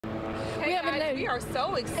Yes, we are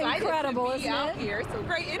so excited to be out here. Some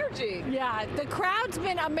great energy. Yeah, the crowd's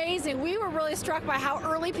been amazing. We were really struck by how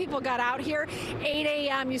early people got out here. 8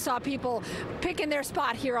 a.m. you saw people picking their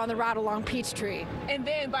spot here on the route along Peachtree. And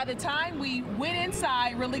then by the time we went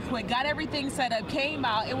inside really quick, got everything set up, came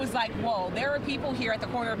out, it was like, whoa, there are people here at the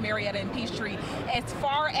corner of Marietta and Peachtree as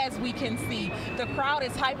far as we can see. The crowd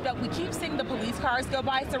is hyped up. We keep seeing the police cars go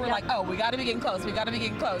by, so we're like, oh, we got to be getting close. We got to be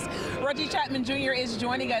getting close. Reggie Chapman Jr. is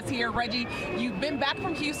joining us here. Reggie, you've been back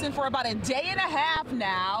from Houston for about a day and a half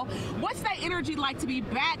now. What's that energy like to be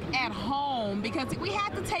back at home? Because we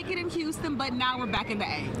had to take it in Houston, but now we're back in the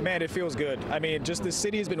A. Man, it feels good. I mean, just the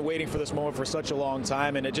city has been waiting for this moment for such a long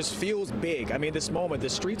time, and it just feels big. I mean, this moment, the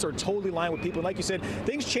streets are totally lined with people. And like you said,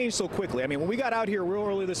 things change so quickly. I mean, when we got out here real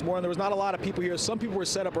early this morning, there was not a lot of people here. Some people were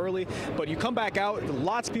set up early, but you come back out,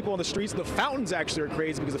 lots of people on the streets. The fountains actually are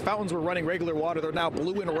crazy because the fountains were running regular water. They're now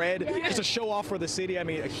blue and red. Just a show off for the city. I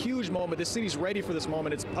mean, a huge moment. The city's ready for this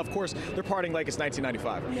moment. It's, of course, they're partying like it's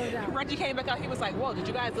 1995. No doubt. Reggie came back out. He was like, whoa, did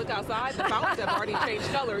you guys look outside? The fountains have already changed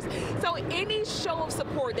colors. So any show of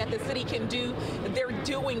support that the city can do, they're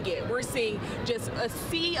doing it. We're seeing just a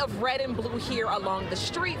sea of red and blue here along the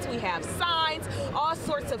streets. We have signs, all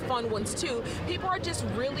sorts of fun ones too. People are just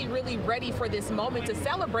really, really ready for this moment to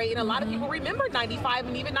celebrate. And a lot of people remember 95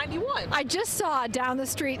 and even 91. I just saw down the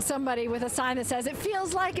street somebody with a sign that says, it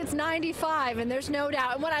feels like it's 95, and there's no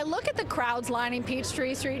doubt. And when I look at the crowds lining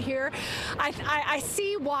Peachtree Street here, I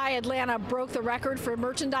see why Atlanta broke the record for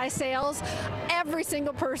merchandise sales. Every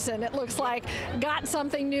single person, it looks like, got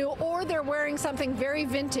something new, or they're wearing something very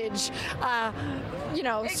vintage, you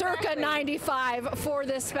know, circa 95 for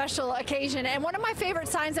this special occasion. And one of my favorite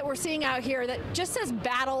signs that we're seeing out here that just says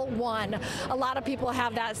Battle Won. A lot of people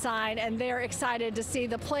have that sign, and they're excited to see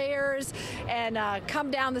the players and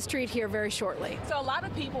come down the street here very shortly. So a lot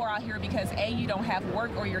of people are out here because A, you don't have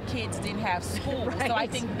work or your kids didn't have school. Right. So I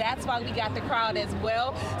think that's why we got the crowd as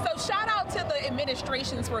well. So shout out to the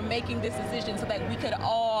administrations for making this decision so that we could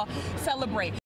all celebrate.